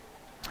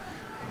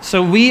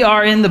So we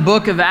are in the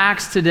book of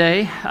Acts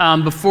today.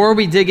 Before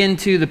we dig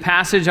into the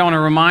passage, I want to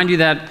remind you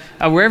that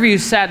wherever you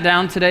sat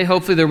down today,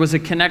 hopefully there was a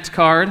Connect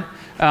card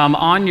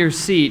on your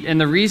seat. And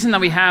the reason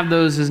that we have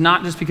those is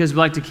not just because we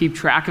like to keep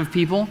track of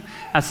people.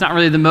 That's not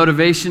really the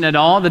motivation at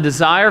all. The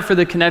desire for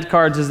the Connect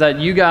cards is that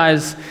you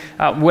guys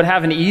would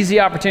have an easy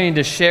opportunity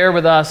to share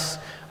with us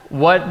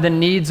what the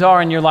needs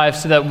are in your life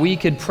so that we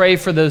could pray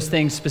for those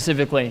things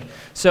specifically.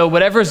 So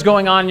whatever's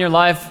going on in your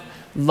life,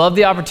 love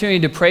the opportunity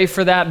to pray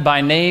for that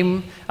by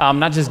name,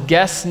 not just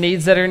guess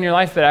needs that are in your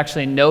life, but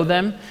actually know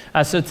them.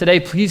 So today,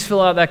 please fill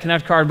out that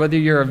Connect card, whether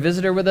you're a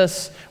visitor with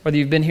us, whether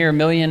you've been here a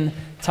million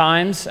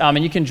times,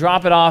 and you can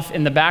drop it off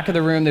in the back of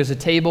the room. There's a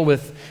table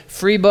with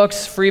free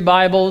books, free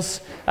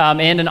Bibles,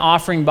 and an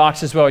offering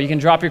box as well. You can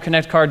drop your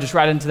Connect card just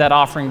right into that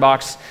offering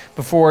box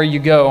before you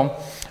go.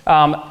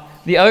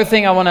 The other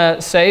thing I want to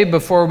say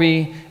before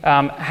we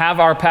have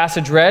our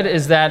passage read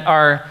is that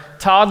our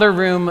toddler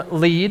room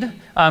lead,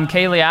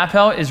 Kaylee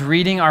Appelt, is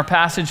reading our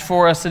passage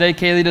for us today.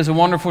 Kaylee does a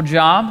wonderful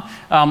job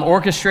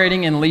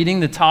orchestrating and leading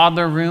the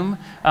toddler room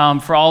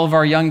for all of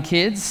our young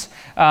kids.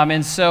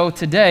 And so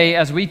today,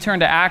 as we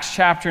turn to Acts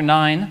chapter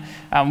 9,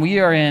 we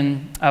are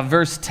in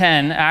verse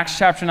 10, Acts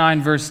chapter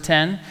 9, verse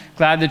 10.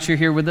 Glad that you're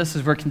here with us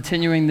as we're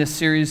continuing this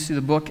series through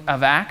the book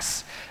of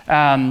Acts.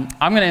 I'm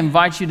going to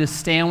invite you to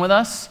stand with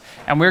us,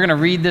 and we're going to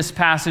read this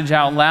passage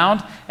out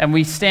loud. And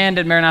we stand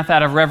at Maranatha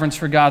out of reverence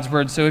for God's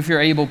word. So if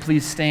you're able,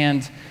 please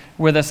stand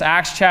with us.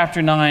 Acts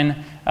chapter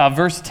 9,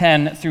 verse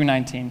 10 through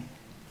 19.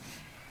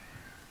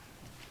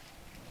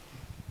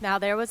 Now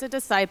there was a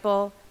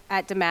disciple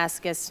at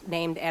Damascus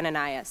named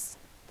Ananias.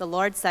 The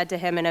Lord said to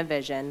him in a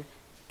vision,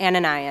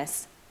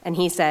 "Ananias." And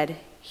he said,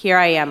 "Here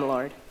I am,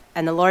 Lord."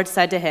 And the Lord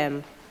said to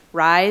him,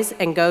 "Rise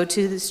and go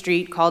to the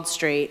street called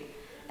Straight,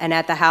 and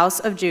at the house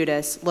of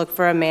Judas look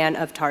for a man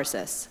of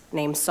Tarsus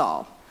named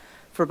Saul.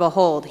 For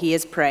behold, he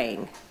is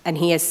praying, and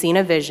he has seen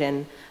a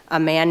vision, a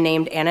man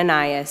named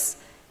Ananias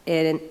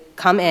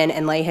come in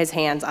and lay his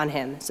hands on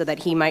him so that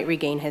he might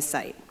regain his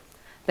sight."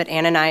 But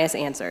Ananias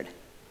answered,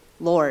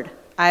 "Lord,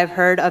 I have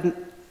heard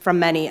from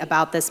many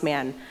about this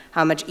man,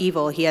 how much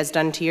evil he has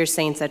done to your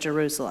saints at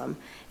Jerusalem.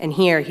 And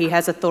here he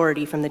has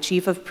authority from the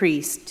chief of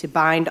priests to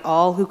bind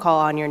all who call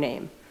on your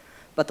name."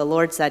 But the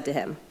Lord said to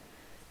him,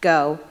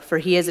 "Go, for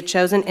he is a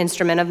chosen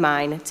instrument of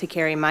mine to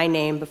carry my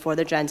name before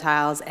the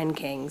Gentiles and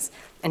kings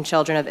and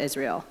children of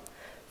Israel.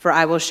 For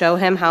I will show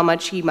him how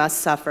much he must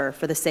suffer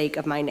for the sake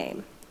of my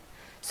name."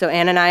 So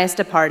Ananias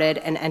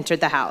departed and entered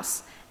the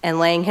house, and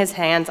laying his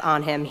hands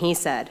on him, he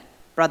said,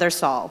 "Brother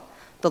Saul,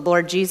 the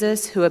Lord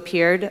Jesus, who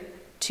appeared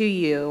to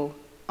you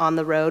on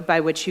the road by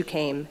which you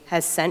came,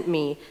 has sent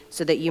me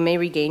so that you may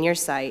regain your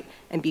sight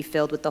and be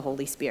filled with the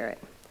Holy Spirit."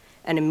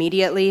 And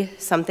immediately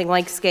something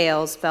like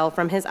scales fell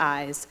from his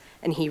eyes,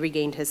 and he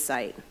regained his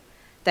sight.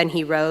 Then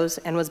he rose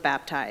and was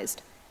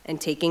baptized,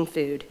 and taking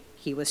food,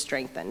 he was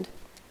strengthened.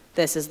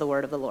 This is the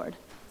word of the Lord.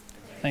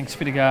 Thanks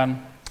be to God.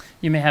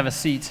 You may have a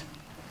seat.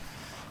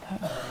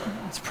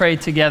 Let's pray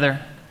together.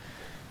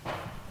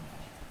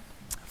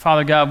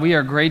 Father God, we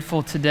are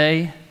grateful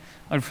today,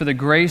 Lord, for the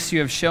grace you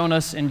have shown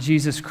us in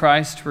Jesus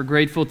Christ. We're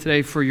grateful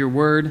today for your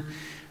word.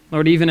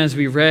 Lord, even as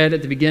we read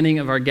at the beginning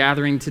of our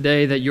gathering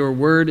today, that your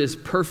word is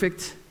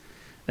perfect,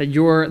 that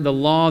the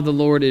law of the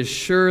Lord is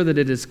sure, that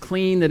it is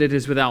clean, that it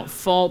is without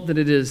fault, that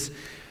it is,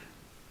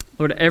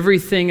 Lord,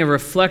 everything a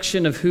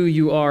reflection of who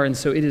you are, and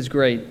so it is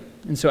great.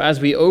 And so as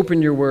we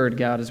open your word,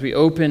 God, as we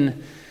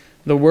open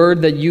the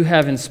word that you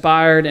have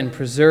inspired and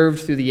preserved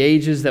through the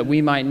ages that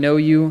we might know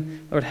you,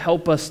 Lord,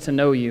 help us to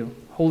know you.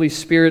 Holy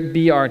Spirit,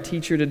 be our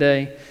teacher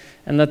today,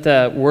 and let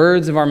the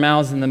words of our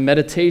mouths and the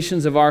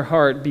meditations of our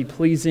heart be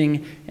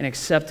pleasing and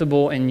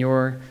acceptable in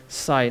your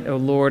sight, O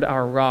Lord,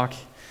 our rock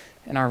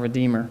and our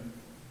Redeemer.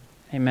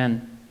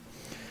 Amen.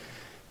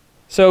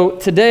 So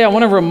today I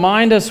want to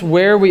remind us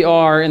where we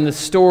are in the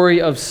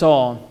story of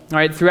Saul. All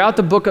right, throughout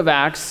the book of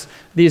Acts,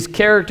 these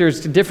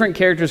different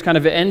characters kind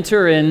of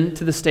enter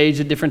into the stage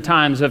at different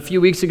times. A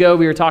few weeks ago,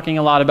 we were talking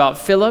a lot about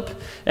Philip,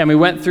 and we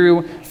went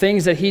through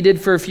things that he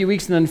did for a few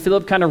weeks, and then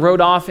Philip kind of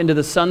rode off into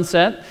the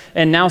sunset,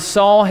 and now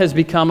Saul has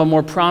become a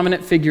more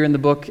prominent figure in the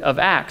book of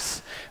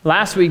Acts.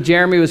 Last week,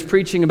 Jeremy was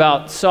preaching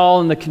about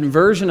Saul and the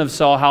conversion of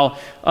Saul, how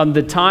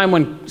the time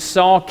when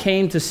Saul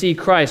came to see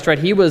Christ, right?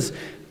 He was,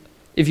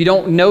 if you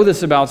don't know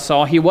this about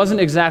Saul, he wasn't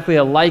exactly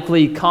a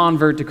likely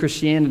convert to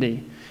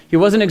Christianity. He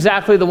wasn't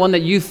exactly the one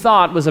that you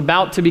thought was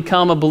about to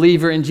become a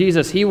believer in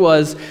Jesus. He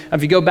was,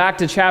 if you go back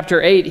to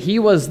chapter 8, he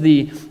was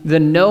the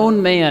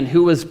known man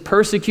who was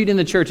persecuting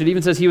the church. It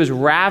even says he was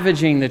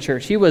ravaging the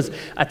church. He was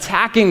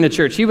attacking the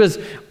church. He was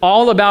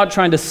all about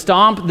trying to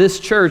stomp this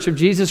church of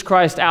Jesus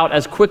Christ out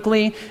as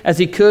quickly as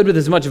he could with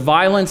as much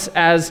violence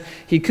as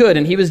he could.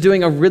 And he was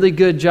doing a really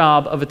good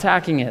job of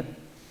attacking it.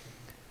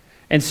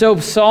 And so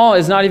Saul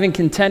is not even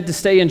content to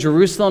stay in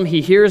Jerusalem. He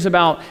hears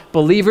about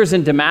believers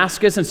in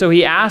Damascus, and so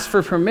he asks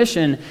for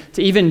permission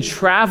to even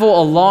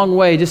travel a long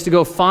way just to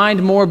go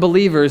find more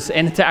believers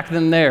and attack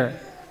them there.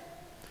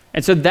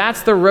 And so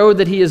that's the road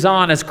that he is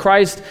on as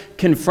Christ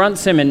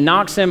confronts him and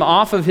knocks him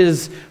off of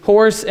his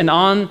horse and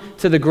on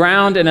to the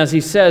ground. And as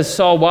he says,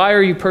 Saul, why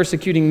are you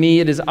persecuting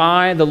me? It is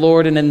I, the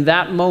Lord. And in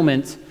that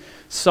moment,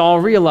 Saul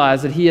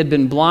realized that he had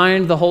been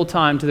blind the whole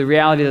time to the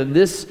reality that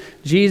this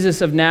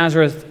Jesus of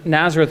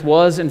Nazareth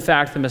was, in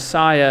fact, the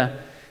Messiah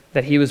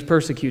that he was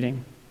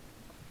persecuting.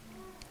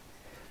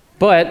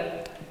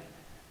 But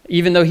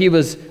even though he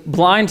was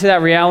blind to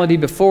that reality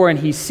before and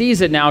he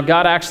sees it now,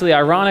 God actually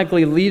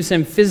ironically leaves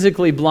him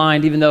physically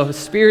blind, even though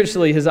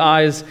spiritually his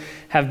eyes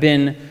have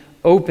been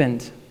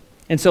opened.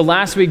 And so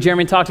last week,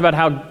 Jeremy talked about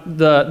how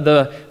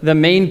the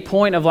main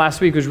point of last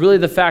week was really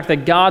the fact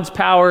that God's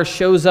power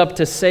shows up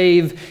to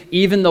save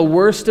even the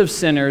worst of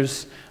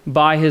sinners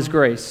by his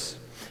grace.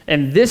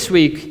 And this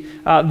week,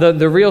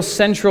 the real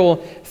central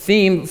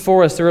theme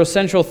for us, the real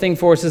central thing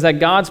for us is that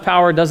God's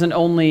power doesn't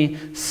only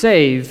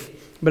save,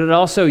 but it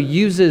also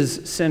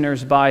uses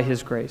sinners by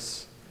his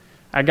grace.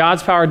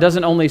 God's power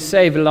doesn't only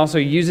save, but it also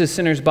uses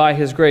sinners by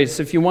his grace.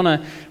 If you want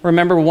to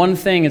remember one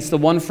thing, it's the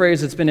one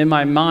phrase that's been in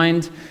my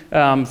mind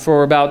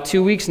for about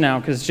 2 weeks now,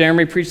 because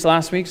Jeremy preached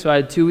last week, so I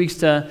had 2 weeks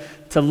to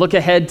look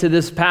ahead to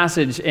this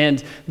passage.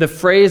 And the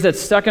phrase that's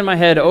stuck in my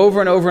head over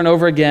and over and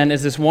over again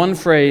is this one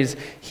phrase: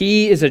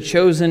 he is a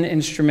chosen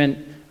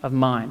instrument of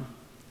mine.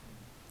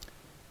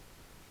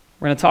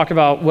 We're going to talk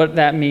about what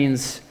that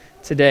means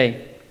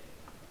today.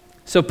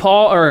 So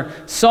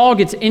Saul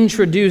gets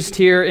introduced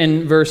here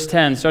in verse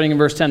 10, starting in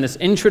verse 10, this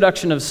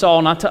introduction of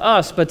Saul, not to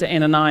us, but to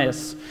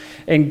Ananias.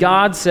 And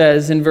God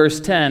says in verse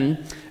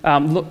 10,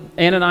 look,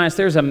 Ananias,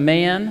 there's a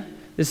man,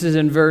 this is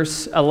in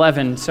verse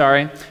 11,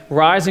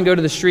 rise and go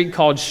to the street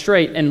called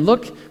Straight and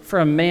look for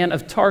a man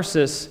of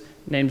Tarsus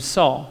named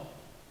Saul.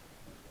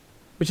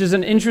 Which is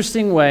an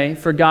interesting way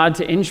for God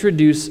to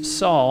introduce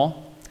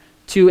Saul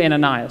to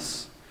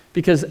Ananias.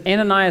 Because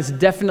Ananias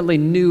definitely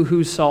knew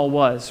who Saul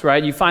was,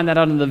 right? You find that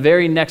out in the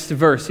very next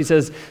verse. He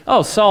says,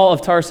 oh, Saul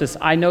of Tarsus,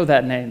 I know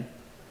that name.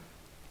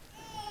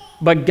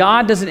 But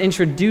God doesn't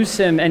introduce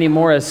him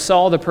anymore as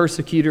Saul, the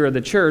persecutor of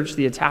the church,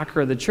 the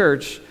attacker of the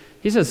church.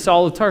 He says,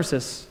 Saul of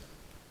Tarsus.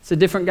 It's a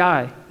different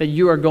guy that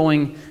you are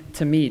going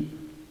to meet.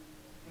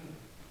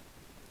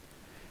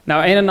 Now,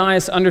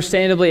 Ananias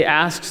understandably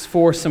asks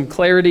for some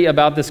clarity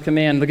about this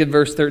command. Look at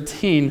verse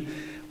 13.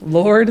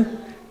 Lord,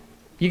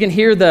 you can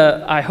hear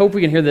I hope we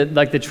can hear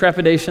the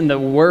trepidation, the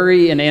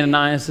worry in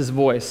Ananias'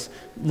 voice.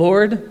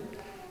 Lord,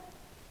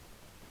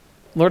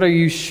 are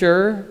you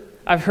sure?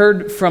 I've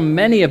heard from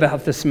many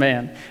about this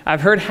man. I've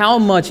heard how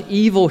much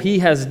evil he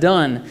has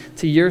done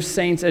to your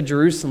saints at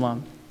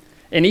Jerusalem.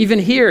 And even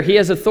here, he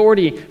has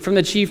authority from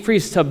the chief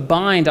priests to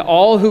bind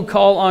all who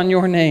call on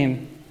your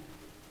name.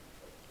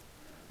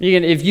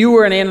 If you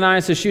were in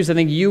Ananias' shoes, I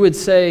think you would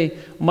say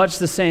much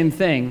the same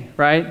thing,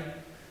 right?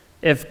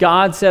 If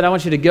God said, I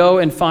want you to go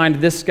and find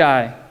this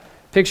guy,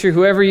 picture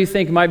whoever you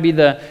think might be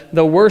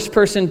the worst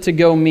person to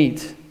go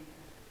meet.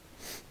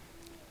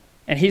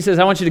 And he says,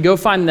 I want you to go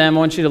find them. I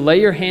want you to lay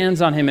your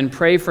hands on him and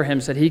pray for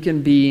him so that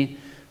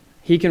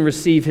he can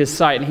receive his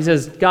sight. And he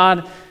says,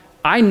 God,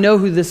 I know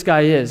who this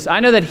guy is.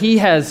 I know that he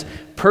has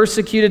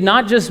persecuted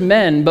not just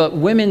men, but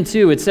women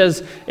too. It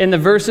says in the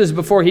verses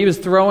before, he was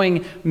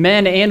throwing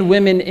men and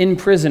women in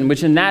prison,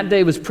 which in that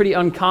day was pretty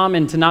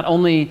uncommon to not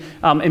only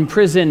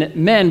imprison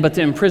men, but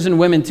to imprison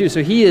women too.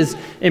 So he is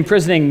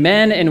imprisoning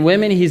men and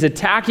women. He's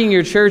attacking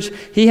your church.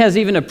 He has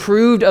even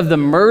approved of the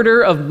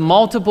murder of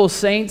multiple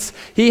saints.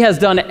 He has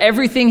done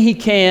everything he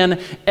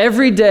can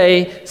every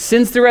day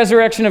since the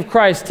resurrection of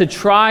Christ to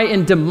try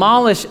and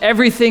demolish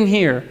everything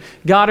here.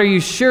 God, are you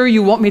sure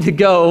you want me to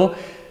go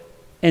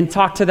and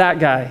talk to that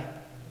guy?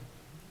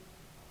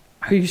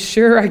 Are you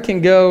sure I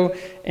can go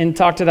and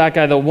talk to that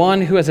guy, the one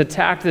who has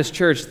attacked this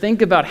church?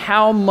 Think about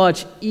how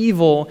much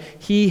evil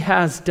he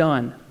has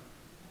done.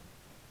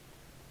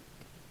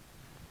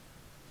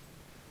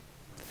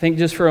 Think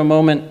just for a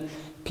moment,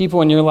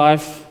 people in your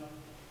life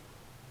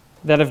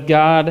that if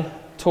God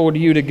told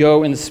you to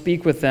go and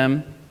speak with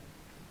them,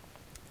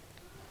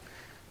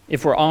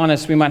 if we're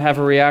honest, we might have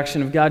a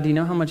reaction of, God, do you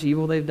know how much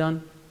evil they've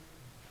done?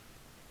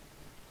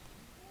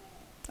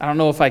 I don't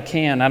know if I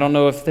can. I don't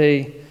know if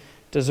they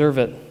deserve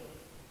it.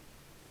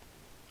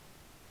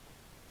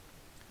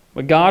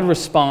 But God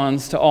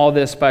responds to all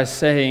this by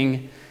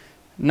saying,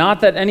 not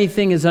that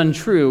anything is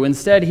untrue.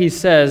 Instead, he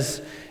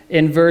says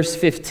in verse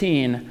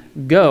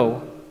 15,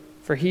 go,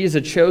 for he is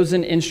a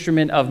chosen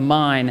instrument of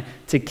mine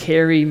to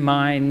carry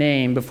my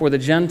name before the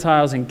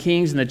Gentiles and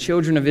kings and the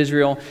children of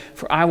Israel,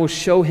 for I will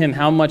show him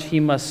how much he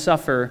must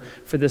suffer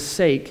for the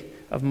sake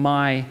of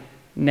my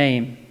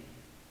name.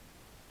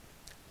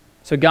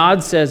 So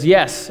God says,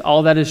 yes,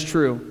 all that is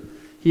true.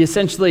 He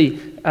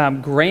essentially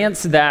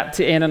grants that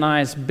to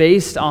Ananias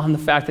based on the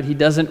fact that he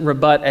doesn't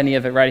rebut any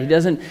of it, right?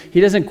 He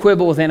doesn't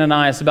quibble with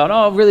Ananias about,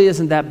 oh, it really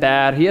isn't that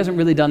bad. He hasn't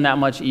really done that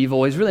much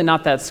evil. He's really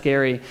not that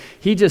scary.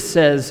 He just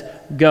says,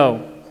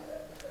 go.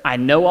 I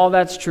know all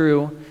that's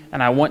true,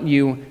 and I want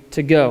you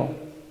to go.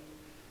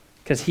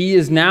 Because he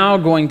is now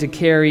going to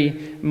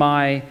carry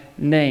my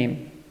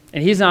name.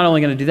 And he's not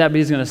only going to do that, but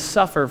he's going to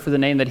suffer for the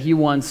name that he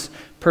once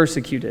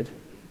persecuted.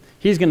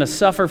 He's going to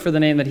suffer for the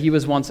name that he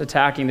was once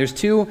attacking. There's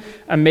two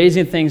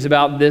amazing things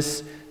about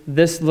this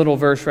little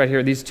verse right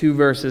here, these two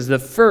verses. The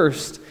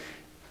first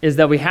is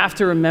that we have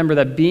to remember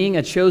that being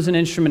a chosen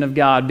instrument of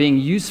God, being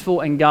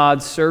useful in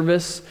God's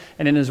service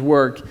and in his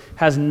work,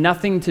 has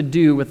nothing to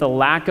do with a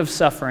lack of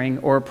suffering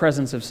or a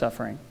presence of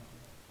suffering.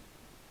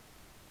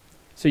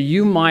 So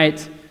you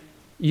might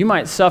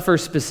suffer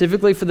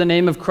specifically for the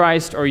name of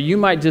Christ, or you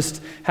might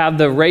just have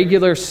the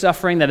regular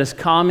suffering that is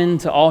common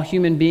to all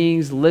human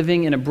beings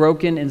living in a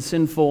broken and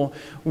sinful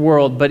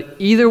world. But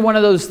either one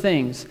of those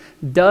things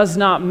does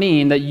not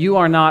mean that you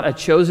are not a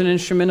chosen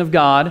instrument of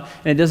God,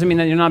 and it doesn't mean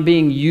that you're not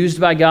being used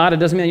by God. It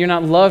doesn't mean that you're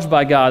not loved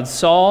by God.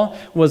 Saul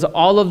was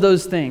all of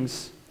those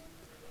things,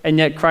 and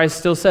yet Christ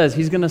still says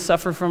he's going to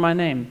suffer for my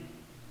name.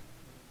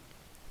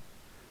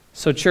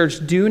 So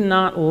church, do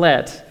not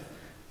let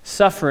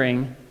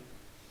suffering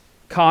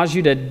cause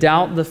you to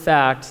doubt the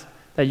fact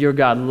that your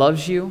God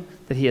loves you,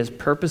 that he has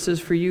purposes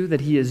for you,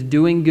 that he is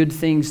doing good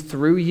things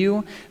through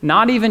you,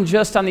 not even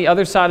just on the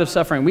other side of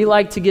suffering. We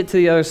like to get to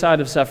the other side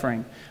of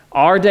suffering.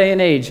 Our day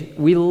and age,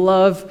 we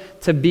love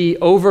to be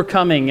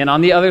overcoming and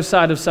on the other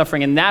side of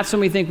suffering, and that's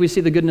when we think we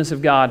see the goodness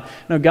of God.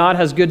 No, God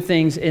has good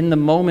things in the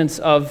moments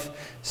of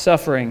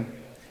suffering.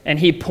 And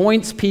he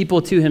points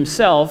people to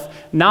himself,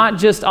 not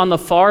just on the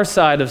far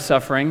side of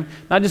suffering,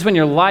 not just when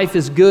your life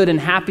is good and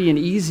happy and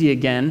easy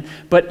again,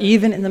 but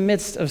even in the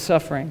midst of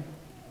suffering.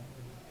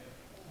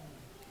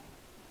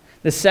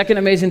 The second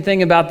amazing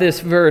thing about this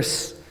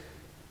verse,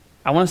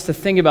 I want us to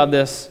think about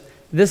this.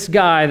 This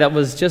guy that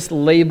was just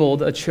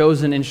labeled a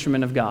chosen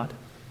instrument of God.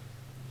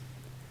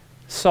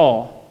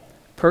 Saul,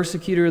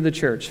 persecutor of the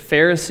church,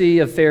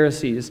 Pharisee of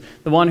Pharisees,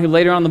 the one who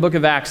later on in the book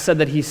of Acts said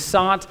that he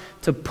sought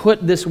to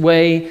put this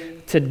way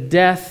to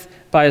death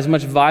by as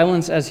much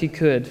violence as he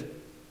could.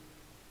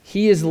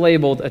 He is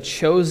labeled a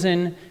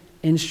chosen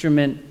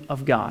instrument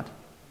of God.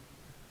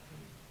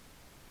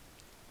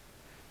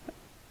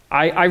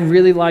 I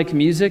really like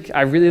music.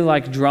 I really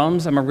like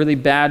drums. I'm a really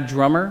bad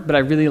drummer, but I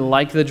really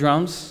like the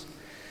drums.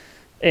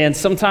 And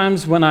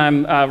sometimes when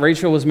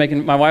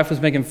my wife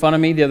was making fun of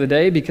me the other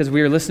day because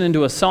we were listening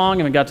to a song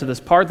and we got to this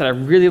part that I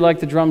really liked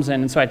the drums in.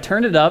 And so I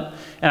turned it up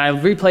and I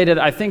replayed it,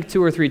 I think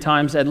 2 or 3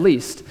 times at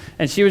least.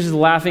 And she was just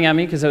laughing at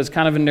me because it was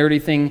kind of a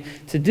nerdy thing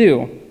to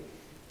do.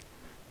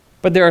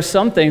 But there are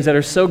some things that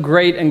are so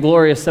great and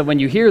glorious that when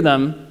you hear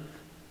them,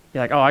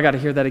 you're like, oh, I got to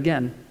hear that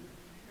again.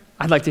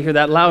 I'd like to hear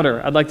that louder.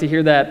 I'd like to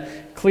hear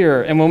that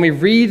clearer. And when we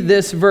read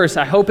this verse,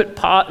 I hope it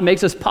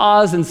makes us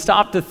pause and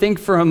stop to think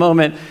for a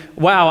moment,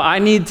 wow, I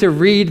need to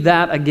read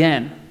that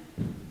again.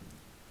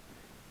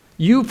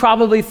 You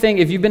probably think,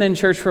 if you've been in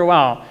church for a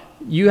while,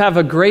 you have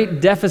a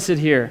great deficit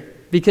here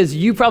because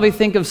you probably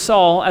think of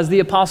Saul as the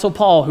Apostle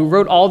Paul, who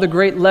wrote all the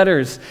great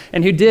letters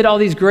and who did all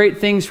these great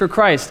things for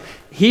Christ.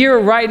 Here,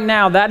 right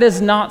now, that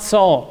is not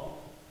Saul.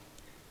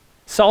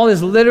 Saul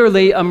is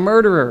literally a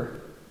murderer.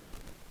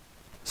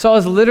 Saul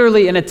is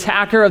literally an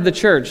attacker of the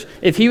church.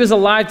 If he was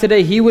alive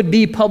today, he would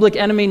be public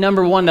enemy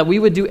number 1, that we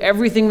would do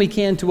everything we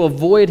can to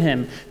avoid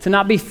him, to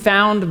not be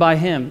found by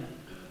him.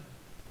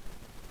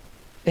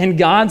 And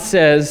God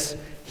says,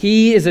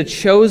 he is a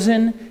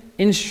chosen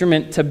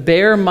instrument to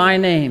bear my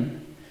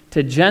name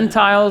to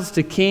Gentiles,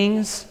 to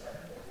kings,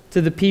 to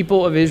the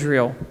people of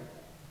Israel.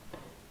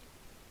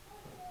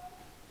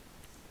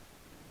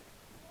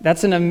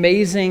 That's an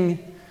amazing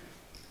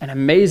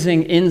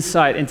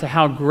insight into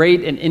how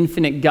great and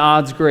infinite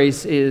God's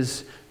grace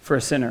is for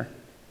a sinner.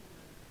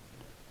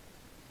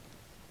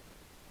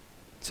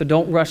 So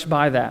don't rush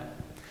by that.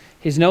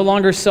 He's no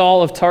longer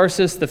Saul of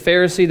Tarsus, the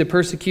Pharisee, the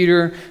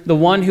persecutor, the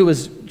one who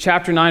was,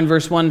 chapter 9,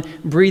 verse 1,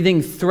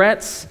 breathing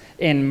threats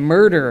and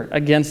murder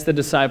against the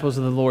disciples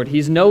of the Lord.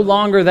 He's no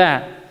longer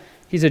that.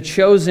 He's a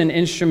chosen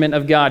instrument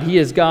of God. He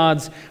is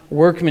God's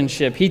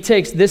workmanship. He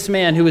takes this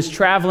man who is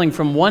traveling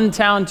from one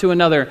town to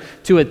another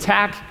to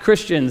attack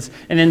Christians.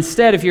 And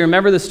instead, if you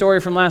remember the story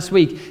from last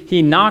week,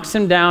 he knocks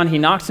him down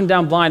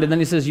blind, and then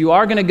he says, you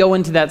are going to go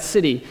into that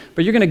city,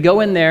 but you're going to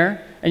go in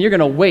there and you're going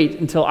to wait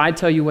until I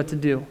tell you what to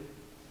do.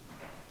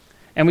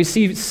 And we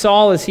see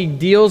Saul as he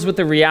deals with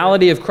the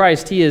reality of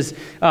Christ. He's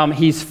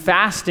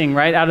fasting,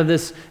 right, out of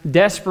this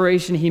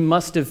desperation he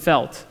must have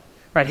felt.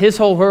 Right, his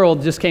whole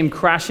world just came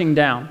crashing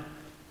down.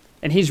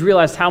 And he's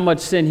realized how much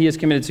sin he has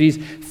committed. So he's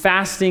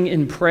fasting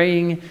and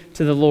praying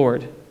to the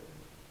Lord.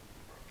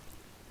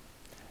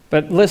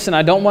 But listen,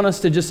 I don't want us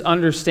to just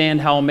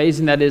understand how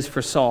amazing that is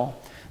for Saul.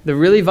 The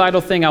really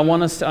vital thing I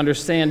want us to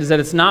understand is that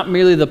it's not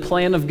merely the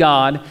plan of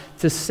God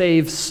to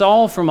save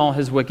Saul from all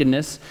his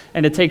wickedness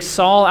and to take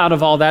Saul out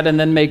of all that and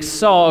then make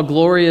Saul a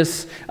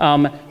glorious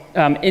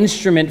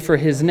instrument for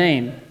his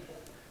name.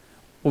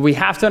 What we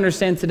have to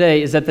understand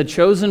today is that the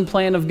chosen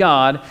plan of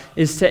God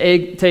is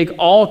to take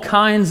all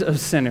kinds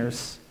of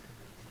sinners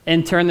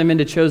and turn them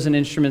into chosen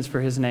instruments for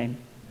his name.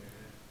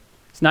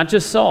 It's not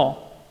just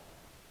Saul.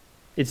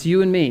 It's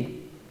you and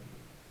me.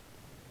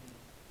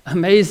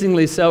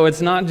 Amazingly so,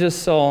 it's not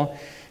just Saul,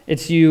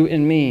 it's you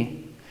and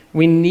me.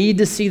 We need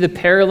to see the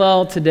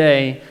parallel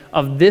today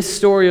of this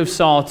story of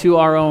Saul to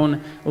our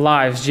own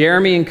lives.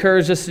 Jeremy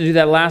encouraged us to do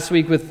that last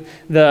week with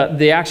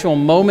the actual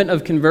moment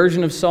of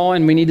conversion of Saul,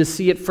 and we need to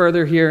see it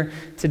further here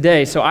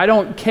today. So I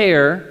don't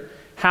care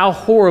how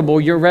horrible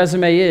your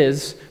resume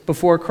is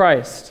before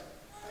Christ.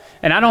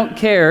 And I don't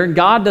care,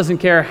 God doesn't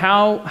care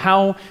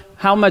how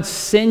much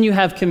sin you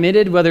have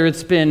committed, whether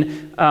it's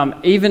been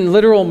even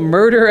literal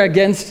murder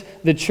against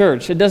the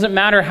church. It doesn't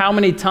matter how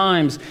many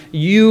times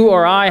you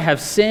or I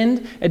have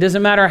sinned. It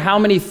doesn't matter how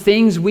many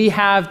things we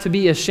have to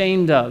be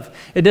ashamed of.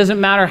 It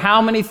doesn't matter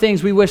how many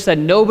things we wish that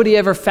nobody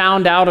ever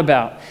found out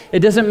about. It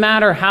doesn't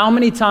matter how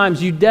many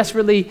times you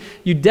desperately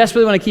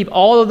want to keep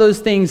all of those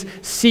things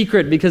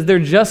secret because they're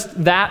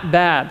just that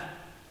bad.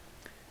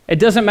 It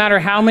doesn't matter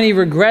how many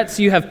regrets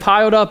you have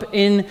piled up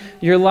in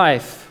your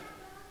life.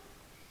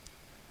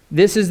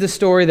 This is the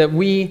story that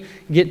we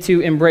get to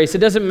embrace. It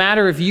doesn't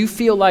matter if you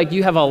feel like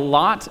you have a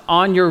lot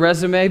on your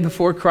resume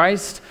before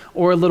Christ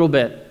or a little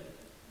bit.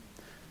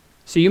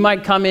 So you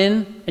might come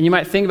in and you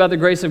might think about the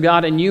grace of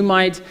God and you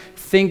might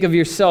think of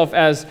yourself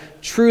as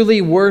truly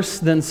worse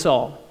than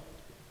Saul.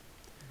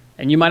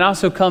 And you might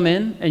also come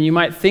in and you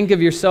might think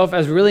of yourself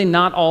as really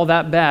not all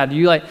that bad.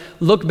 You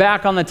look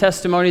back on the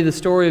testimony, the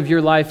story of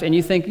your life, and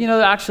you think,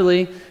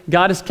 actually,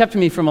 God has kept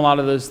me from a lot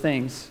of those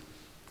things.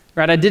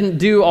 Right? I didn't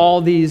do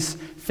all these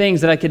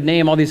things that I could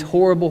name, all these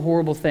horrible,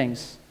 horrible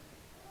things.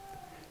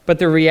 But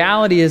the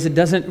reality is it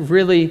doesn't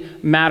really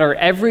matter.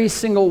 Every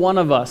single one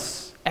of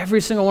us,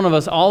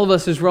 all of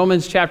us, as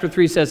Romans chapter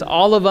 3 says,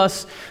 all of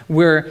us,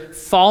 we're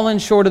fallen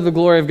short of the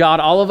glory of God.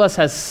 All of us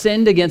has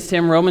sinned against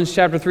him. Romans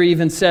chapter 3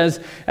 even says,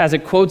 as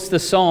it quotes the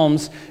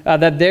Psalms,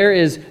 that there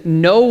is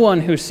no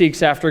one who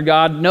seeks after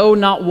God, no,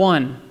 not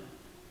one.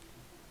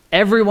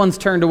 Everyone's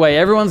turned away.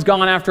 Everyone's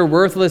gone after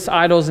worthless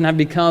idols and have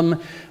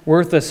become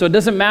worthless. So it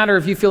doesn't matter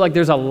if you feel like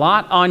there's a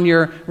lot on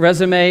your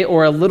resume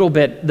or a little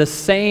bit. The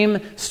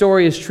same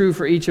story is true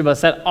for each of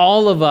us, that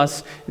all of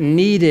us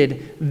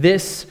needed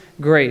this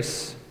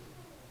grace.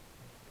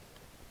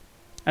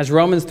 As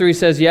Romans 3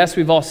 says, yes,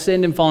 we've all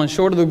sinned and fallen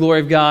short of the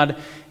glory of God,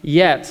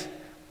 yet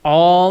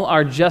all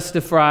are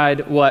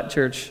justified, what,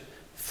 church?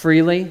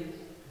 Freely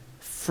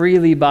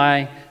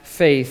by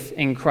faith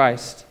in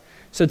Christ.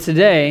 So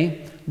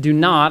today,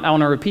 I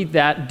want to repeat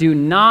that, do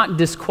not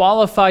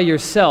disqualify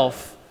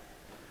yourself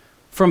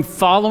from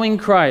following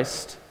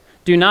Christ.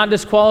 Do not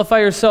disqualify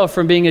yourself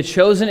from being a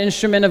chosen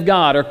instrument of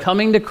God or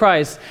coming to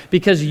Christ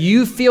because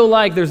you feel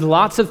like there's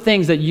lots of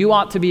things that you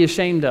ought to be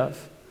ashamed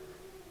of.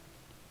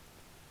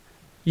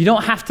 You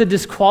don't have to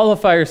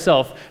disqualify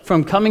yourself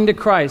from coming to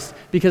Christ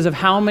because of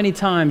how many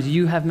times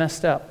you have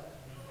messed up.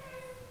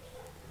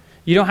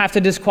 You don't have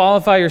to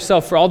disqualify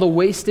yourself for all the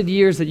wasted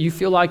years that you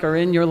feel like are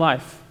in your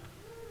life.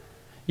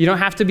 You don't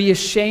have to be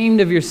ashamed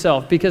of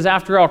yourself because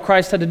after all,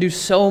 Christ had to do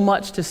so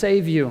much to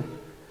save you.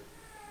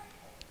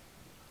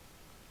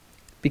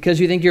 Because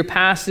you think your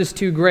past is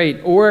too great,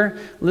 or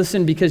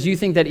listen, because you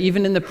think that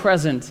even in the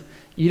present,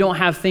 you don't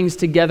have things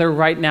together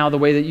right now the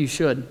way that you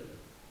should.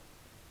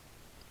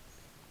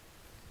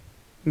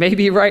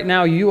 Maybe right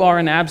now you are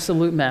an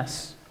absolute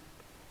mess.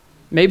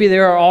 Maybe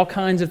there are all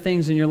kinds of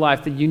things in your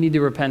life that you need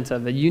to repent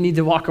of, that you need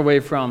to walk away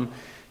from.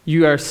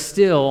 You are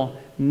still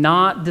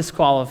not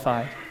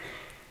disqualified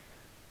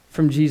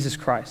from Jesus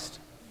Christ.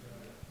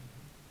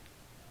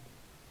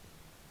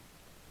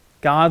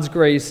 God's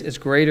grace is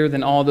greater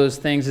than all those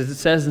things. As it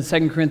says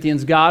in 2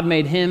 Corinthians, God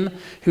made him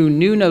who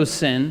knew no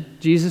sin,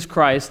 Jesus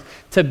Christ,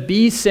 to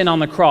be sin on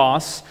the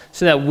cross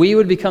so that we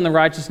would become the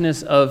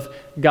righteousness of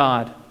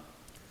God.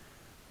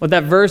 What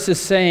that verse is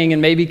saying,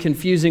 in maybe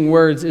confusing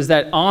words, is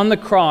that on the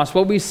cross,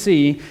 what we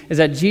see is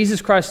that Jesus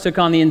Christ took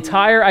on the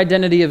entire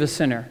identity of a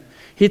sinner.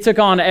 He took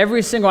on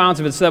every single ounce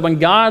of it so that when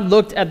God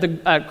looked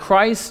at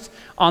Christ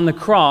on the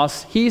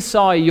cross, he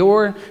saw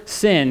your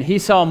sin. He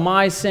saw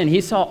my sin.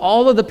 He saw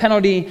all of the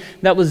penalty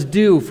that was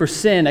due for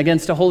sin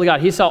against a holy God.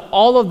 He saw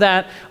all of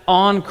that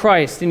on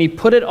Christ, and he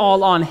put it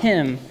all on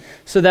him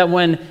so that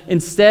when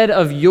instead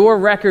of your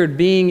record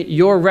being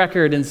your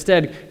record,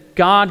 instead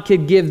God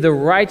could give the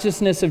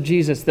righteousness of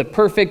Jesus, the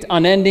perfect,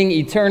 unending,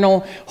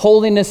 eternal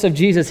holiness of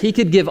Jesus. He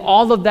could give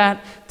all of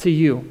that to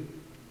you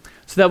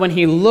so that when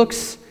he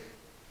looks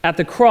at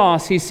the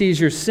cross, he sees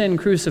your sin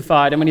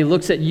crucified. And when he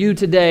looks at you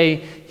today,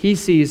 he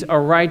sees a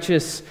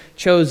righteous,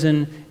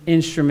 chosen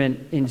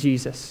instrument in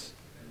Jesus.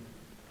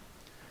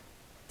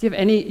 Do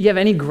you have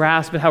any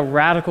grasp at how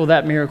radical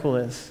that miracle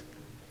is?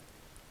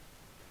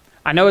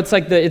 I know it's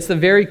the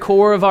very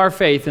core of our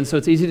faith, and so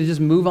it's easy to just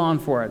move on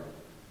from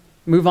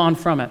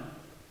it.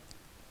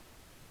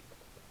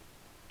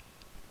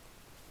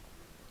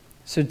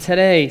 So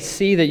today,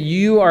 see that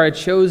you are a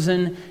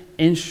chosen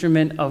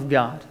instrument of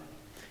God.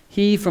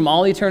 He, from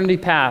all eternity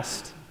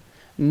past,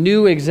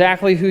 knew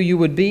exactly who you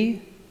would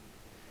be,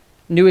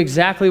 knew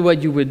exactly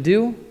what you would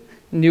do,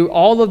 knew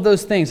all of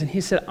those things. And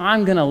he said,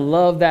 I'm going to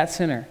love that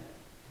sinner.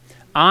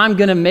 I'm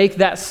going to make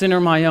that sinner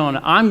my own.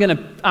 I'm going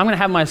to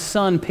have my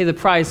son pay the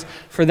price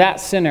for that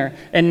sinner,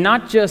 and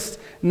not just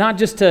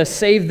to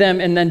save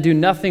them and then do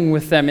nothing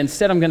with them.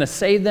 Instead, I'm going to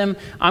save them.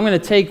 I'm going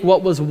to take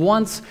what was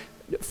once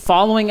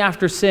following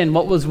after sin,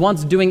 what was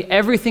once doing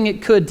everything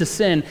it could to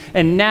sin,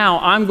 and now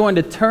I'm going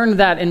to turn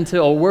that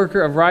into a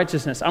worker of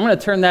righteousness. I'm going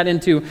to turn that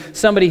into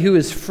somebody who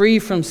is free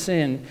from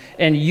sin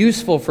and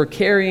useful for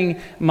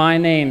carrying my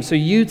name. So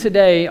you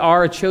today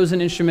are a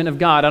chosen instrument of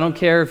God. I don't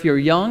care if you're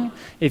young,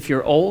 if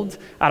you're old.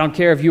 I don't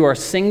care if you are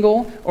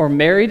single or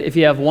married, if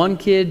you have 1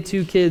 kid,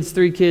 2 kids,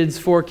 3 kids,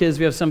 4 kids.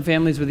 We have some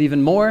families with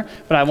even more,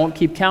 but I won't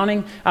keep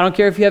counting. I don't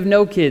care if you have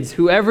no kids.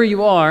 Whoever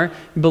you are,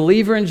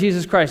 believer in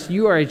Jesus Christ,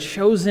 you are a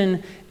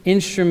chosen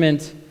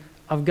instrument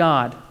of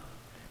God,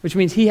 which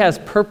means he has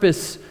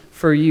purpose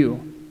for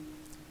you.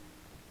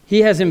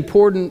 He has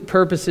important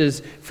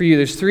purposes for you.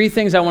 There's 3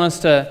 things I want us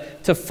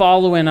to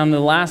follow in on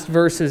the last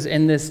verses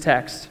in this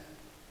text.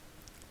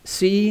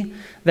 See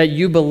that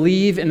you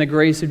believe in the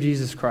grace of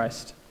Jesus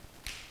Christ.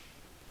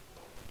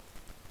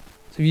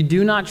 So if you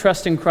do not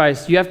trust in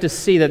Christ, you have to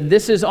see that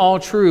this is all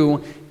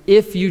true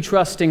if you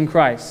trust in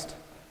Christ.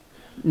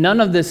 None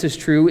of this is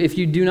true if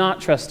you do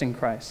not trust in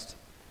Christ.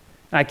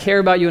 And I care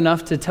about you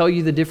enough to tell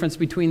you the difference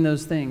between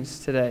those things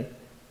today.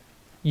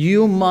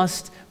 You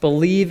must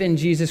believe in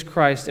Jesus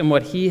Christ and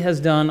what he has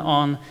done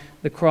on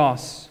the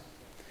cross.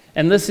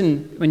 And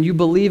listen, when you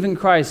believe in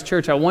Christ,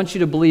 church, I want you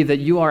to believe that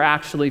you are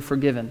actually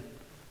forgiven.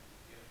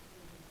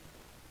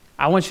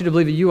 I want you to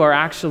believe that you are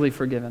actually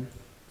forgiven.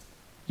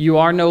 You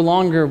are no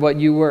longer what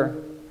you were.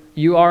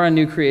 You are a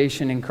new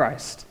creation in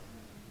Christ.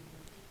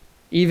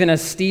 Even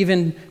as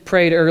Stephen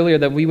prayed earlier,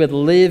 that we would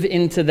live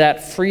into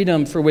that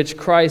freedom for which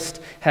Christ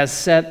has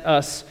set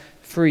us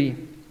free.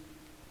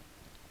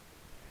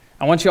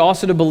 I want you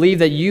also to believe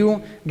that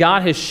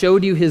God has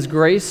showed you his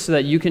grace so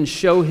that you can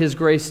show his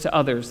grace to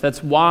others.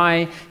 That's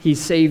why he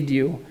saved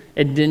you.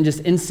 It didn't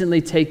just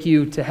instantly take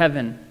you to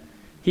heaven.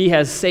 He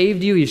has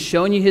saved you. He's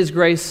shown you his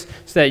grace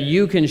so that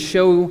you can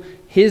show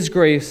his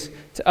grace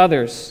to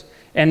others.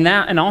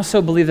 And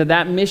also believe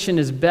that mission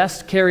is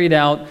best carried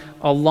out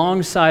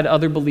alongside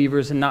other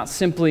believers and not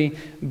simply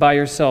by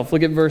yourself.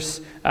 Look at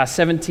verse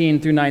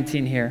 17 through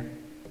 19 here.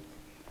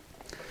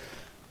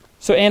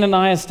 So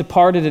Ananias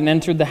departed and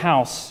entered the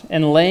house,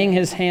 and laying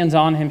his hands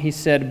on him, he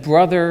said,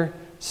 Brother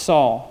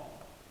Saul,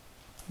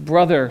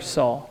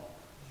 the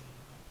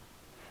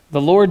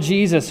Lord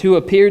Jesus, who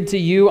appeared to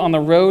you on the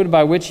road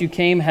by which you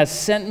came, has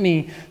sent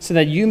me so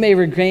that you may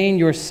regain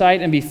your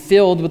sight and be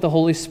filled with the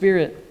Holy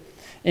Spirit.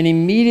 And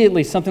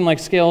immediately something like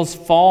scales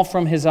fall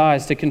from his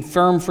eyes to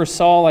confirm for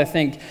Saul, I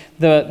think,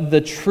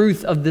 the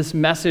truth of this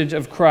message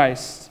of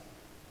Christ.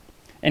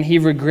 And he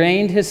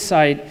regained his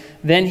sight.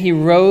 Then he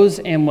rose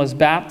and was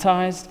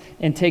baptized,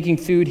 and taking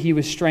food he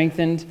was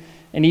strengthened.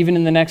 And even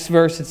in the next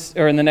verse,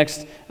 or in the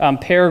next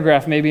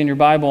paragraph maybe in your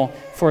Bible,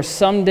 for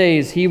some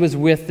days he was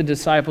with the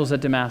disciples at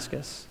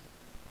Damascus.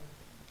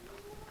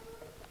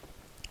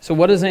 So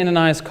what does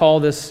Ananias call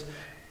this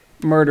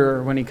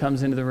murderer when he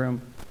comes into the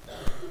room?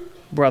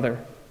 Brother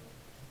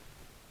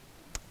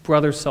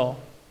Saul.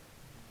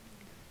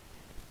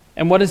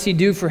 And what does he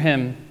do for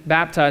him?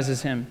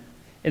 Baptizes him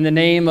in the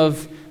name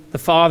of the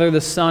Father,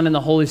 the Son, and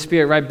the Holy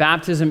Spirit, right?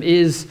 Baptism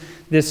is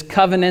this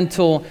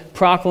covenantal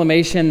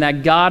proclamation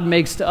that God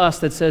makes to us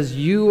that says,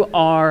 you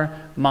are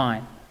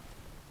mine.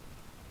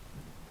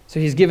 So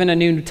he's given a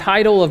new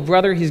title of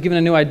brother. He's given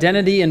a new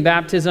identity in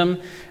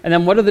baptism. And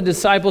then what do the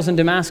disciples in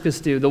Damascus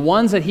do? The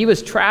ones that he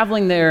was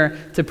traveling there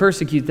to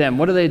persecute them,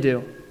 what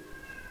do?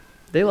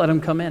 They let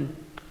him come in.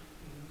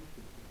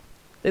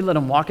 They let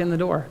him walk in the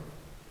door.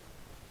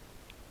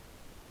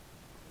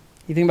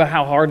 You think about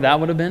how hard that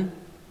would have been?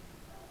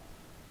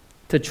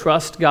 To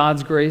trust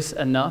God's grace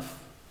enough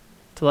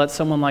to let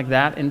someone like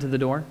that into the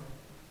door?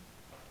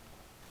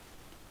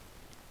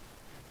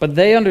 But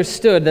they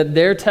understood that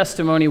their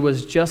testimony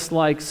was just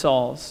like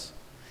Saul's.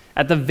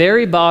 At the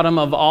very bottom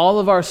of all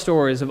of our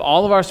stories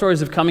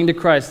of coming to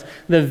Christ,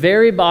 the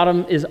very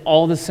bottom is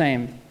all the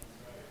same.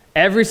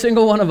 Every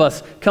single one of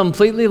us,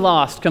 completely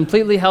lost,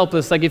 completely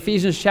helpless. Like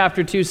Ephesians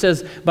chapter 2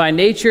 says, by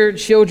nature,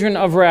 children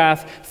of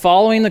wrath,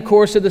 following the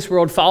course of this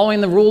world,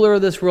 following the ruler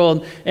of this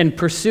world, and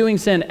pursuing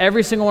sin.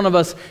 Every single one of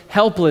us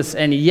helpless,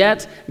 and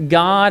yet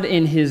God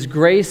in his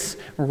grace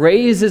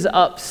raises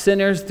up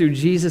sinners through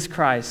Jesus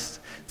Christ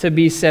to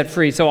be set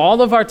free. So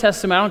all of our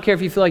testimony, I don't care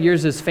if you feel like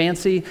yours is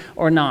fancy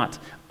or not,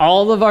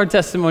 all of our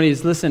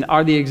testimonies, listen,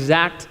 are the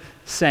exact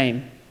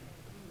same.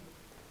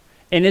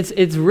 And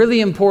it's really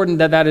important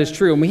that is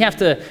true. And we have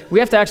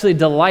to actually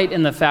delight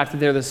in the fact that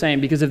they're the same,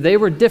 because if they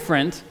were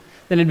different,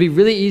 then it'd be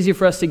really easy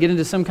for us to get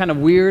into some kind of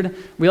weird,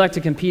 we like to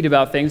compete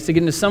about things, to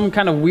get into some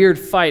kind of weird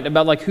fight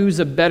about like who's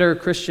a better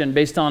Christian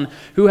based on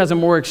who has a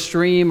more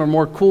extreme or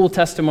more cool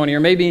testimony,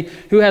 or maybe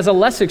who has a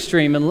less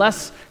extreme and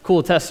less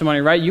cool testimony,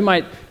 right? You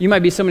might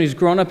be somebody who's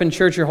grown up in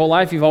church your whole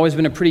life. You've always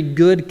been a pretty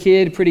good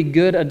kid, pretty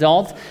good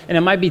adult, and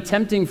it might be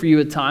tempting for you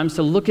at times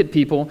to look at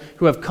people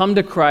who have come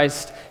to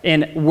Christ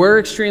and were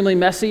extremely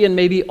messy and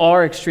maybe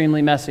are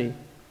extremely messy,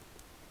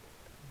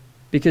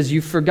 because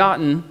you've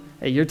forgotten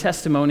that your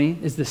testimony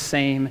is the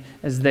same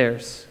as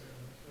theirs.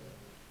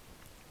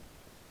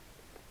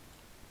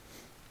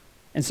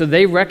 And so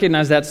they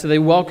recognize that, so they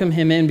welcome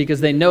him in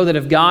because they know that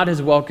if God has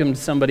welcomed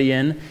somebody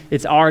in,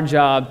 it's our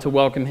job to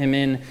welcome him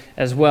in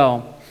as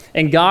well.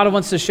 And God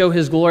wants to show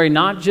his glory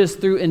not just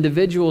through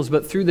individuals,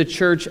 but through the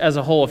church as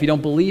a whole. If you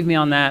don't believe me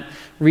on that,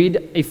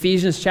 read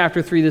Ephesians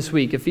chapter 3 this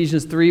week,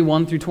 Ephesians 3,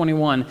 1 through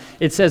 21.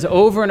 It says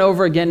over and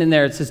over again in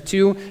there, it says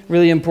two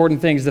really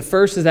important things. The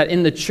first is that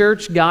in the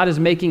church, God is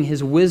making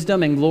his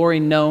wisdom and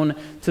glory known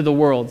to the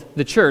world.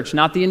 The church,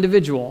 not the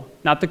individual,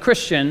 not the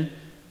Christian,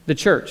 the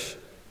church.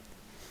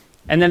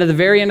 And then at the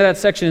very end of that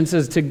section, it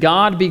says, to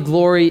God be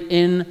glory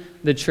in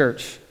the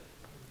church.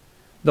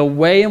 The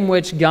way in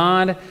which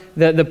God,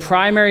 the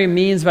primary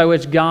means by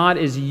which God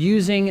is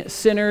using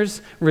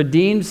sinners,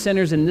 redeemed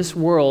sinners in this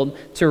world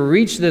to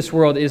reach this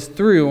world is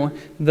through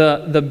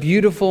the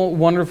beautiful,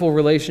 wonderful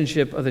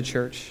relationship of the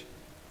church.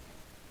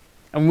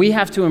 And we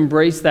have to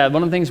embrace that.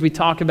 One of the things we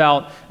talk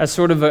about as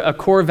sort of a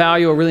core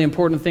value, a really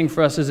important thing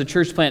for us as a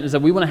church plant is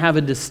that we want to have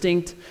a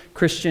distinct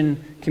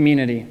Christian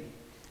community.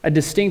 A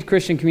distinct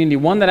Christian community,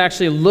 one that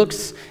actually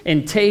looks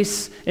and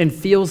tastes and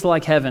feels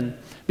like heaven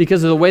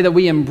because of the way that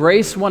we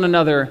embrace one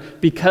another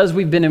because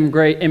we've been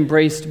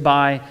embraced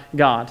by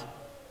God.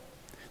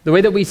 The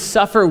way that we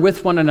suffer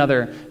with one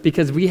another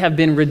because we have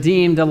been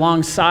redeemed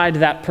alongside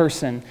that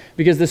person.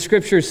 Because the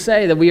scriptures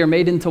say that we are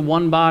made into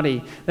one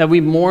body, that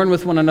we mourn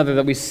with one another,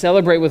 that we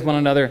celebrate with one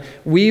another.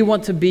 We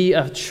want to be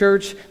a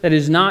church that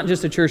is not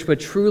just a church,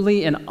 but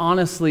truly and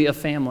honestly a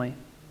family.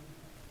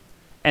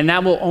 And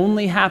that will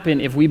only happen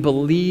if we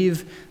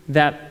believe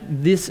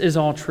that this is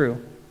all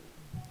true.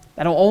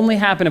 That'll only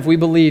happen if we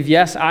believe,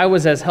 yes, I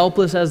was as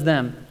helpless as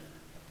them,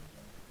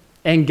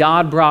 and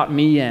God brought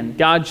me in.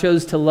 God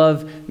chose to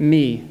love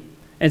me.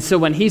 And so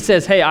when he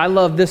says, hey, I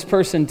love this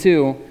person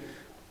too,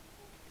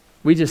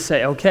 we just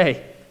say,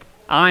 okay,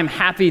 I'm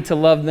happy to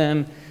love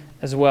them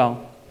as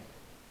well.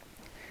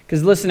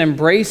 Because listen,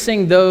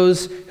 embracing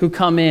those who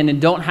come in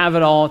and don't have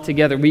it all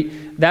together,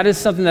 that is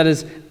something that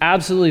is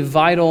absolutely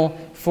vital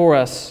for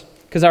us.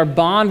 Because our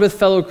bond with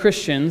fellow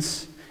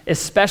Christians,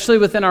 especially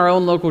within our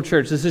own local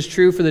church, this is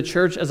true for the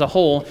church as a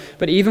whole,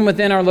 but even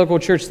within our local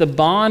church, the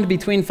bond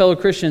between fellow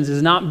Christians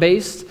is not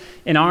based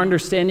in our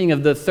understanding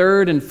of the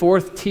third and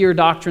fourth tier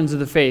doctrines of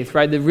the faith,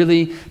 right? The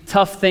really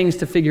tough things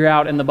to figure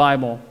out in the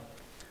Bible.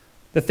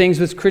 The things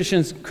which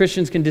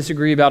Christians can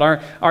disagree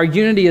about. Our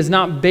unity is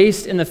not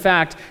based in the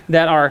fact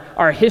that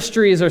our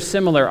histories are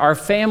similar, our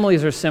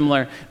families are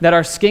similar, that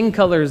our skin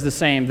color is the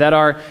same, that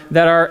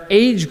our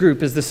age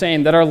group is the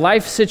same, that our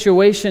life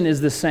situation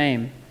is the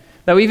same,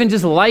 that we even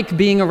just like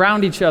being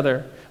around each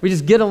other. We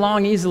just get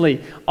along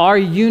easily. Our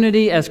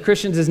unity as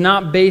Christians is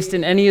not based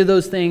in any of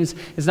those things.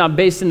 It's not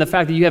based in the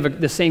fact that you have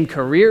the same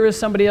career as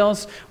somebody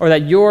else, or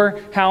that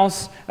your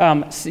house,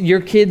 your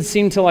kids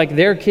seem to like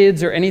their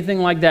kids, or anything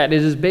like that.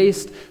 It is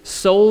based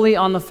solely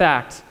on the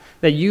fact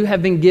that you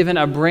have been given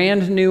a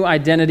brand new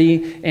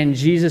identity in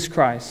Jesus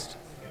Christ.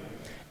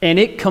 And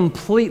it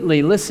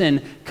completely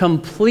redefines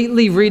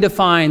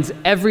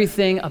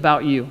everything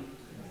about you.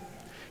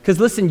 Because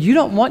listen, you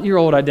don't want your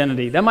old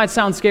identity. That might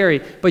sound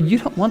scary, but you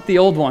don't want the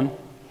old one.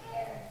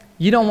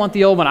 You don't want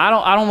the old one. I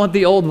don't want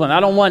the old one. I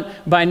don't want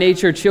by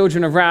nature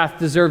children of wrath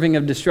deserving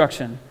of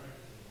destruction.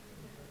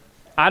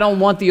 I don't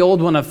want the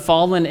old one of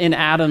fallen in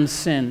Adam's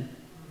sin.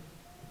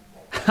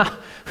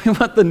 We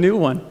want the new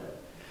one.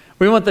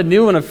 We want the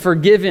new one of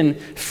forgiven,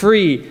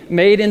 free,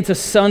 made into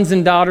sons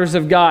and daughters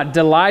of God,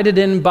 delighted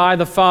in by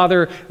the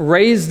Father,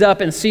 raised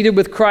up and seated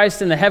with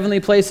Christ in the heavenly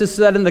places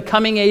so that in the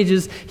coming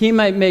ages he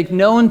might make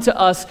known to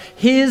us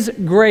his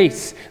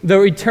grace,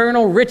 the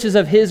eternal riches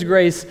of his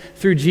grace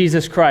through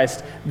Jesus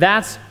Christ.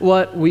 That's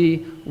what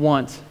we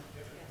want.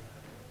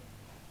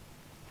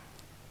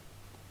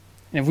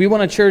 And if we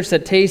want a church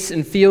that tastes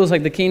and feels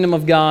like the kingdom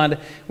of God,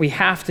 we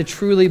have to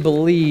truly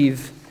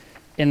believe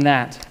in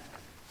that.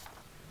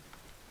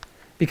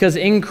 Because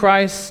in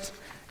Christ,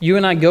 you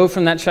and I go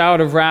from that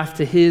child of wrath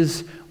to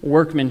his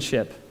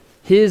workmanship,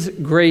 his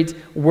great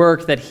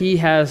work that he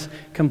has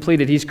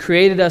completed. He's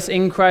created us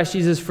in Christ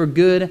Jesus for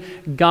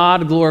good,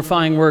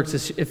 God-glorifying works.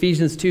 It's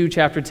Ephesians 2,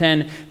 chapter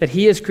 10, that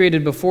he has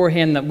created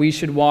beforehand that we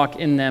should walk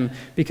in them.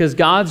 Because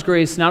God's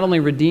grace not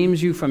only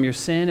redeems you from your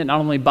sin, it not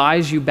only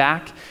buys you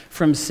back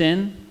from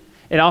sin,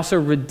 it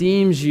also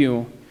redeems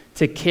you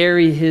to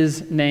carry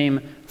his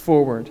name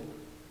forward.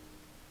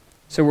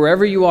 So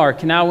wherever you are,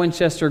 Canal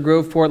Winchester,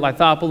 Groveport,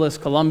 Lithopolis,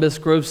 Columbus,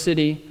 Grove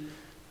City,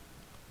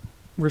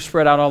 we're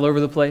spread out all over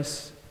the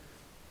place.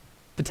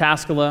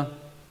 Pataskala,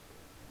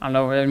 I don't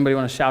know, anybody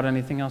want to shout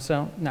anything else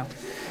out? No.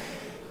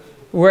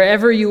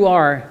 Wherever you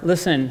are,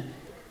 listen,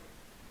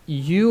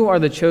 you are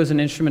the chosen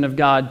instrument of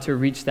God to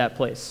reach that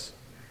place.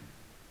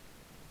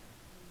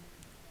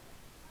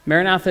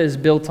 Maranatha is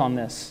built on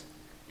this.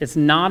 It's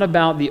not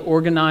about the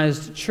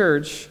organized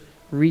church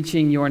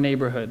reaching your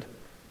neighborhood,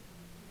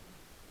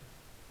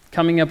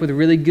 coming up with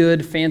really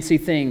good, fancy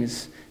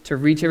things to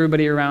reach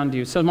everybody around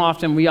you.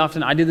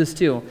 I do this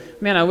too.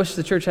 Man, I wish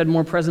the church had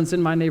more presence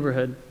in my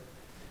neighborhood.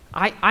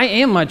 I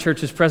am my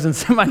church's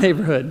presence in my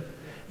neighborhood.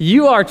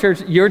 You are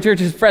your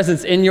church's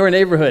presence in your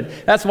neighborhood.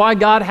 That's why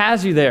God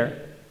has you there.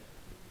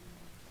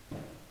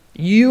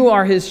 You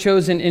are his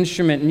chosen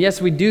instrument. And yes,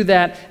 we do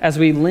that as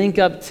we link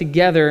up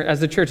together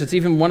as the church. It's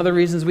even one of the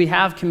reasons we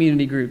have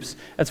community groups.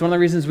 That's one of the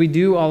reasons we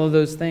do all of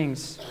those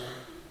things.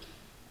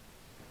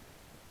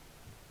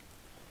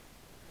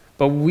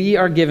 But we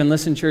are given,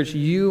 listen, church,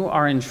 you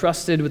are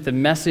entrusted with the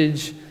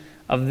message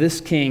of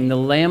this King, the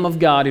Lamb of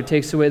God who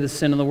takes away the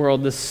sin of the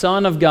world, the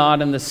Son of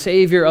God and the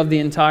Savior of the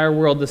entire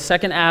world, the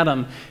second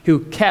Adam who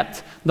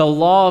kept the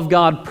law of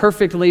God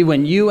perfectly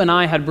when you and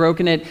I had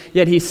broken it,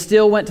 yet he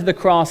still went to the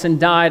cross and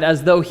died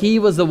as though he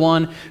was the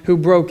one who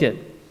broke it.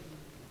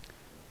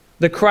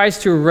 The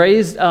Christ who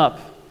raised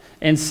up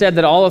and said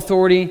that all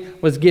authority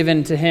was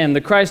given to him. The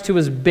Christ who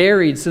was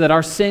buried so that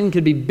our sin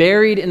could be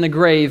buried in the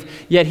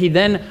grave, yet he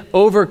then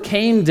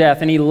overcame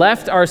death and he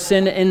left our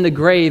sin in the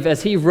grave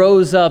as he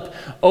rose up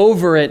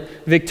over it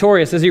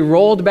victorious, as he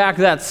rolled back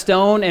that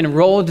stone and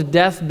rolled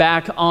death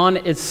back on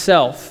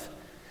itself.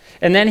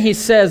 And then he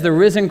says, the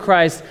risen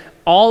Christ,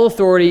 all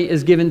authority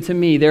is given to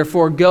me.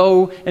 Therefore,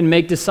 go and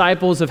make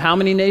disciples of how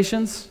many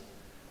nations?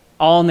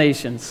 All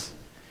nations.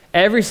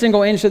 Every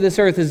single inch of this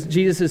earth is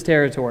Jesus'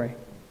 territory.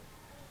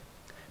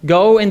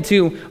 Go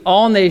into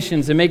all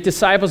nations and make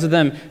disciples of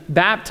them,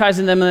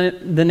 baptizing them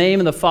in the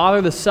name of the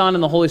Father, the Son,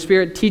 and the Holy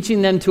Spirit,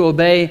 teaching them to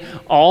obey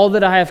all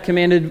that I have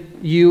commanded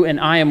you, and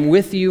I am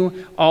with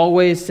you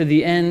always to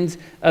the end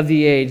of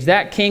the age.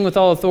 That King with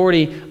all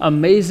authority,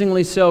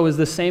 amazingly so, is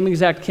the same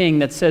exact King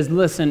that says,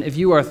 listen, if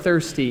you are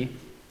thirsty,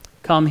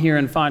 come here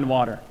and find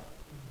water.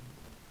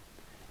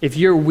 If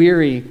you're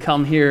weary,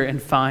 come here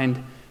and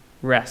find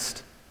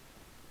rest.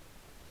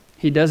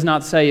 He does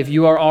not say, if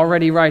you are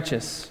already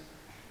righteous,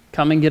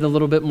 come and get a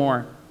little bit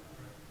more.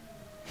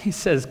 He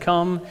says,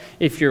 come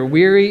if you're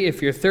weary, if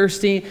you're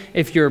thirsty,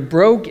 if you're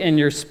broke and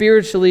you're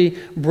spiritually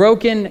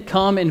broken,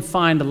 come and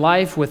find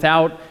life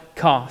without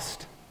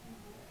cost.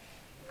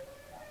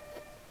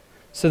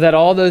 So that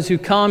all those who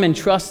come and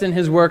trust in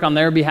his work on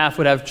their behalf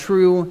would have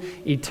true,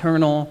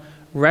 eternal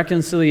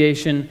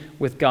reconciliation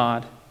with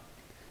God.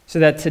 So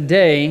that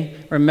today,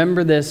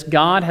 remember this,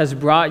 God has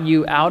brought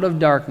you out of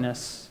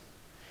darkness.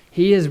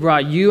 He has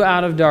brought you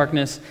out of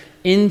darkness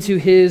into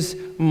his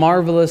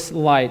marvelous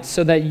light,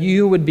 so that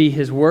you would be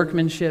his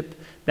workmanship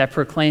that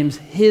proclaims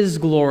his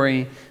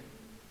glory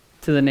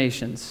to the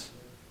nations.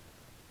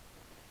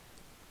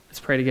 Let's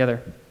pray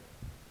together.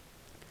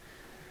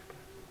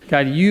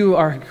 God, you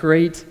are a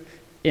great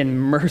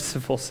and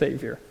merciful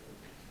Savior.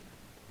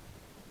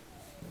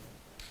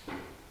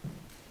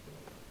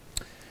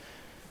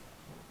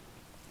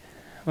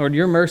 Lord,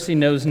 your mercy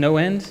knows no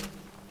end.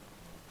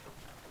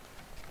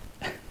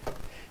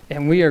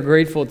 And we are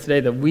grateful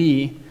today that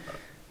we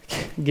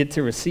get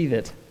to receive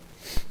it.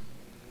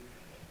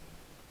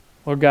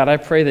 Lord God, I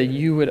pray that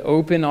you would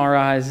open our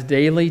eyes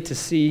daily to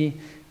see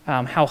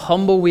how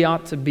humble we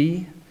ought to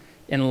be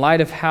in light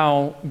of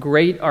how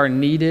great our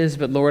need is.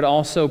 But Lord,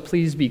 also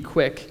please be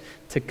quick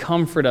to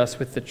comfort us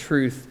with the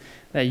truth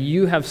that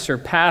you have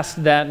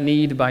surpassed that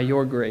need by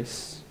your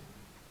grace.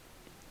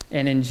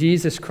 And in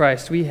Jesus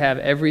Christ, we have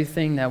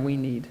everything that we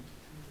need.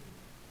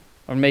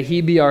 Lord, may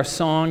he be our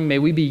song. May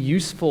we be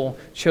useful,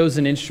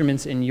 chosen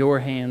instruments in your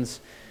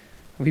hands.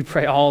 We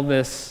pray all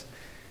this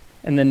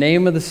in the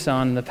name of the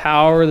Son, the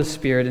power of the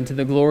Spirit, and to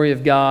the glory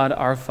of God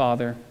our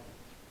Father.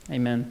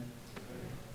 Amen.